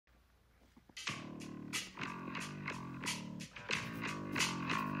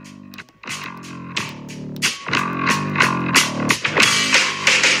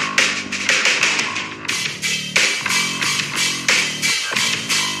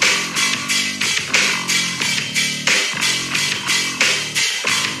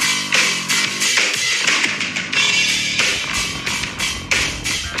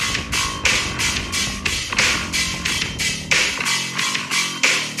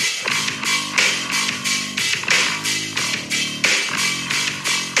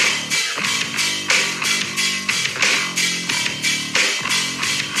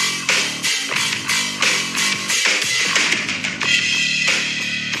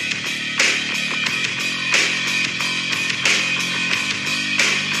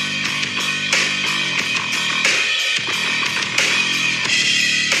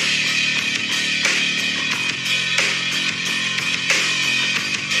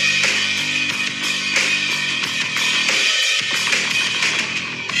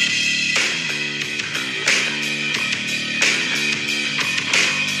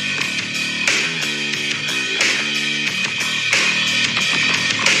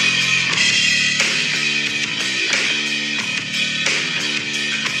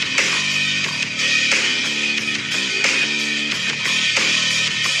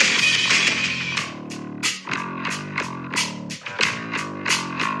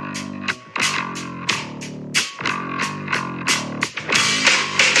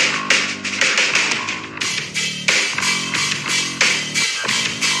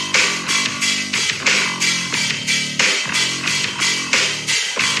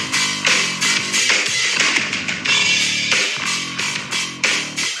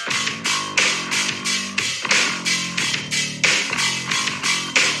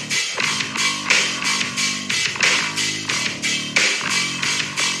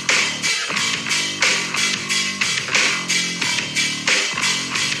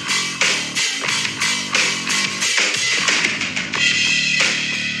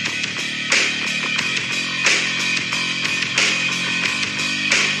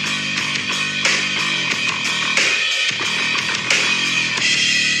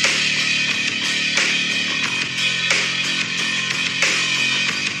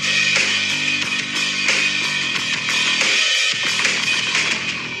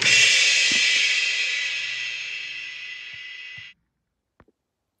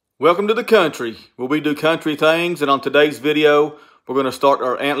Welcome to the country, where we do country things, and on today's video, we're going to start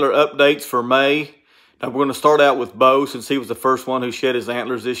our antler updates for May. Now we're going to start out with Bo, since he was the first one who shed his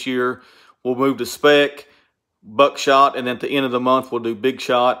antlers this year. We'll move to Spec, Buckshot, and then at the end of the month, we'll do Big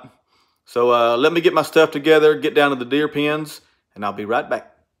Shot. So let me get my stuff together, get down to the deer pens, and I'll be right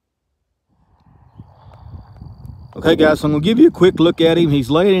back. Okay guys, so I'm going to give you a quick look at him. He's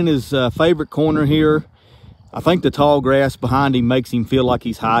laying in his favorite corner here. I think the tall grass behind him makes him feel like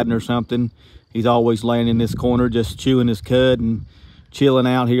he's hiding or something. He's always laying in this corner, just chewing his cud and chilling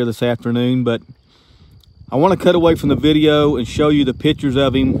out here this afternoon. But I want to cut away from the video and show you the pictures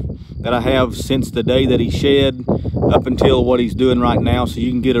of him that I have since the day that he shed up until what he's doing right now, so you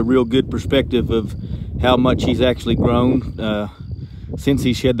can get a real good perspective of how much he's actually grown since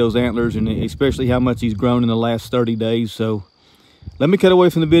he shed those antlers, and especially how much he's grown in the last 30 days. So let me cut away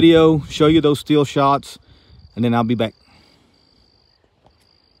from the video, show you those still shots, and then I'll be back.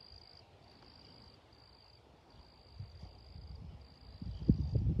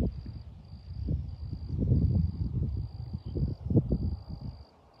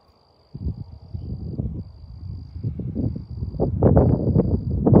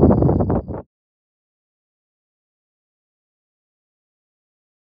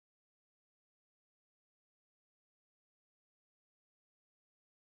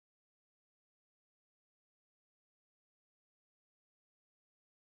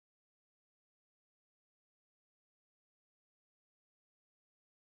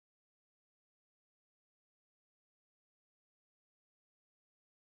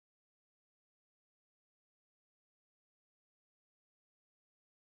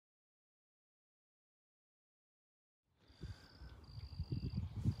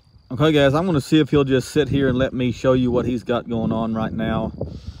 Okay guys, I'm going to see if he'll just sit here and let me show you what he's got going on right now.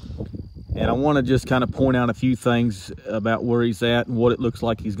 And I want to just kind of point out a few things about where he's at and what it looks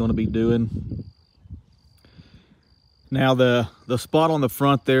like he's going to be doing. Now the spot on the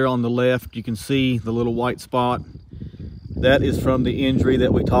front there on the left, you can see the little white spot. That is from the injury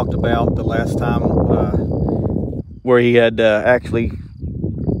that we talked about the last time, where he had actually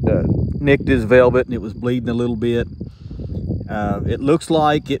nicked his velvet and it was bleeding a little bit. It looks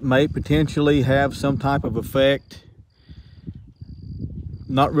like it may potentially have some type of effect.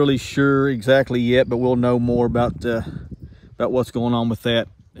 Not really sure exactly yet, but we'll know more about what's going on with that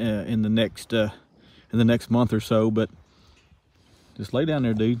in the next month or so. But just lay down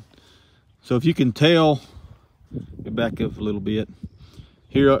there, dude. So if you can tell, get back up a little bit.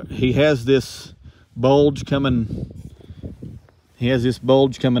 Here he has this bulge coming. He has this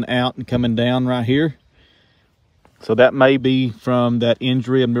bulge coming out and coming down right here. So that may be from that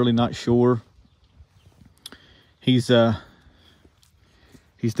injury. I'm really not sure. He's definitely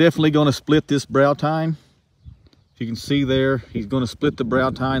going to split this brow tine. If you can see there, he's going to split the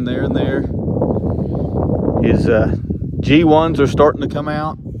brow tine there and there. His G1s are starting to come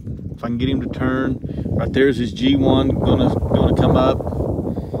out. If I can get him to turn, right there's his G1 gonna come up.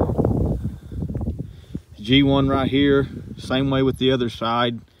 G1 right here, same way with the other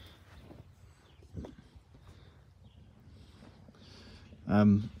side.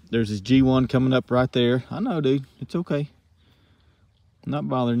 There's his G1 coming up right there. I know, dude, it's okay. I'm not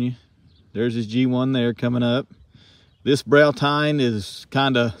bothering you. There's his G1 there coming up. This brow tine is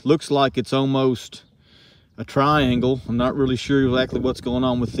looks like it's almost a triangle. I'm not really sure exactly what's going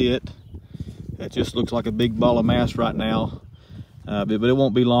on with it. It just looks like a big ball of mass right now. But it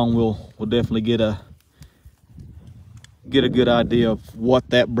won't be long. We'll definitely get a good idea of what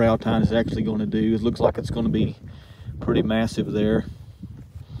that brow tine is actually going to do. It looks like it's going to be pretty massive there.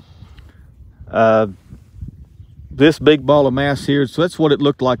 This big ball of mass here, so that's what it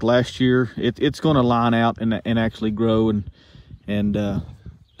looked like last year. It's going to line out and actually grow and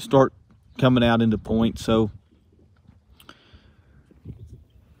start coming out into point. So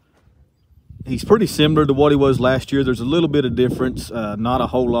he's pretty similar to what he was last year. There's a little bit of difference, not a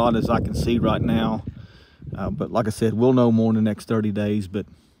whole lot as I can see right now. But like I said, we'll know more in the next 30 days. But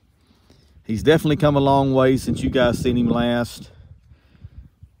he's definitely come a long way since you guys seen him last.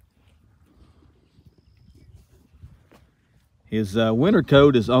 His winter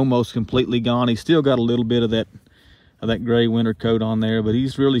coat is almost completely gone. He's still got a little bit of that gray winter coat on there, but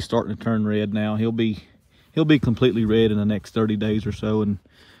he's really starting to turn red now. He'll be completely red in the next 30 days or so, and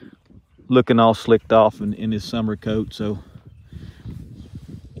looking all slicked off in his summer coat. So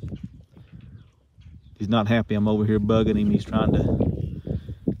he's not happy I'm over here bugging him. He's trying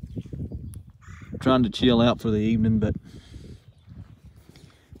to chill out for the evening. But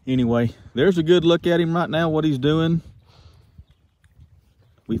anyway, there's a good look at him right now, what he's doing.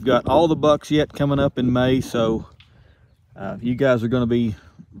 We've got all the bucks yet coming up in May, so you guys are going to be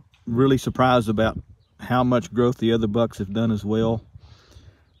really surprised about how much growth the other bucks have done as well.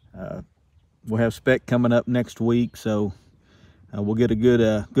 We'll have spec coming up next week, so we'll get a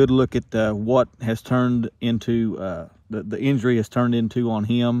good look at what has turned into the injury has turned into on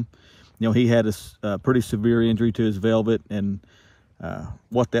him. You know, he had a pretty severe injury to his velvet, and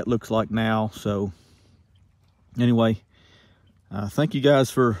what that looks like now. So anyway, thank you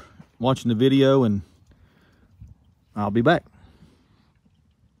guys for watching the video, and I'll be back.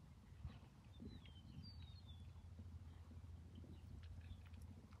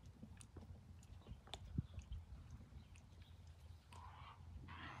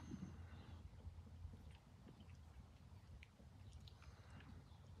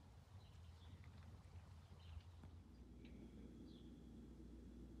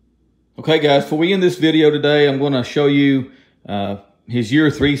 Okay guys, before we end this video today, I'm going to show you his year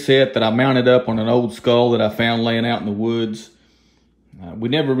 3 set that I mounted up on an old skull that I found laying out in the woods. We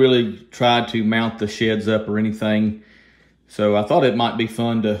never really tried to mount the sheds up or anything, so I thought it might be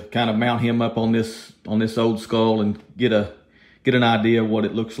fun to kind of mount him up on this old skull and get an idea of what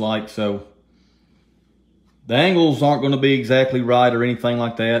it looks like. So the angles aren't going to be exactly right or anything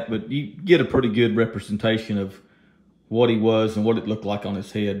like that, but you get a pretty good representation of what he was and what it looked like on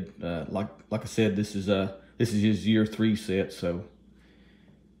his head. Like I said, this is his year 3 set. So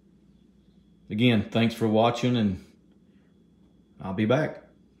again, thanks for watching, and I'll be back.